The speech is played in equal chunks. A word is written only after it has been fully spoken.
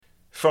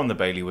From the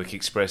Bailiwick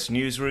Express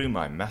newsroom,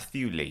 I'm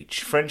Matthew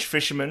Leach. French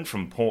fishermen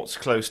from ports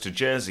close to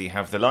Jersey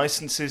have the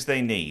licences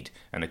they need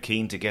and are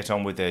keen to get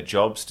on with their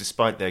jobs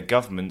despite their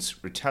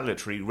government's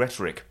retaliatory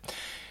rhetoric.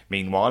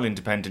 Meanwhile,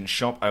 independent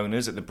shop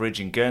owners at the bridge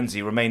in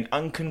Guernsey remain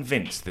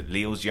unconvinced that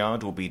Leal's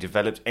Yard will be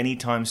developed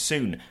anytime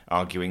soon,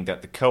 arguing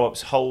that the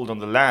co-op's hold on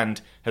the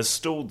land has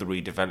stalled the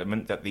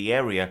redevelopment that the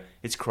area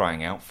is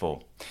crying out for.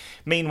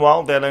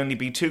 Meanwhile, there'll only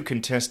be 2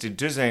 contested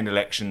Douzaine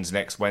elections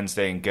next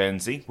Wednesday in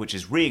Guernsey, which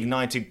has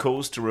reignited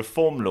calls to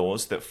reform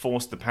laws that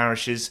force the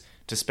parishes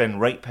to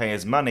spend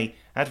ratepayers' money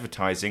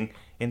advertising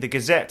in the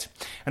Gazette.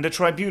 And a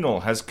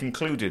tribunal has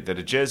concluded that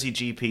a Jersey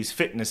GP's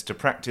fitness to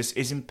practice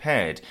is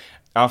impaired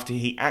after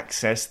he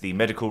accessed the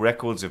medical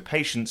records of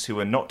patients who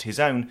are not his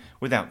own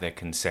without their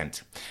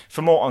consent.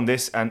 For more on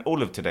this and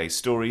all of today's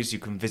stories, you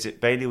can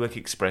visit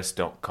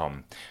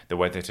bailiwickexpress.com. The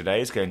weather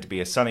today is going to be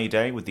a sunny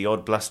day with the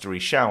odd blustery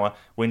shower.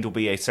 Wind will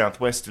be a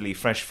southwesterly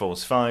fresh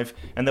force 5,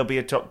 and there'll be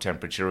a top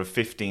temperature of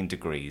 15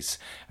 degrees.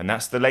 And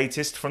that's the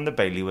latest from the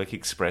Bailiwick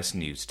Express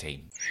news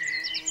team.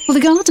 Well,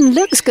 the garden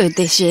looks good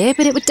this year,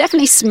 but it would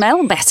definitely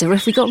smell better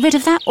if we got rid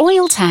of that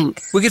oil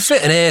tank. We could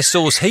fit an air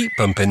source heat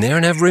pump in there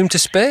and have room to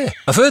spare.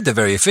 I've heard they're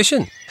very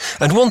efficient.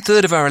 And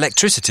 1/3 of our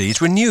electricity is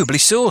renewably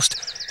sourced.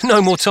 No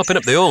more topping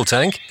up the oil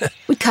tank.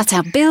 We'd cut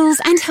our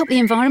bills and help the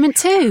environment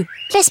too.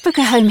 Let's book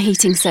a home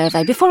heating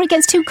survey before it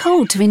gets too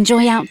cold to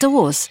enjoy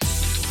outdoors.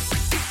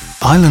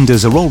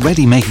 Islanders are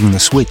already making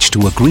the switch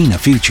to a greener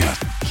future.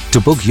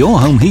 To book your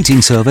home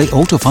heating survey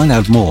or to find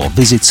out more,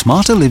 visit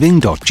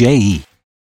smarterliving.je.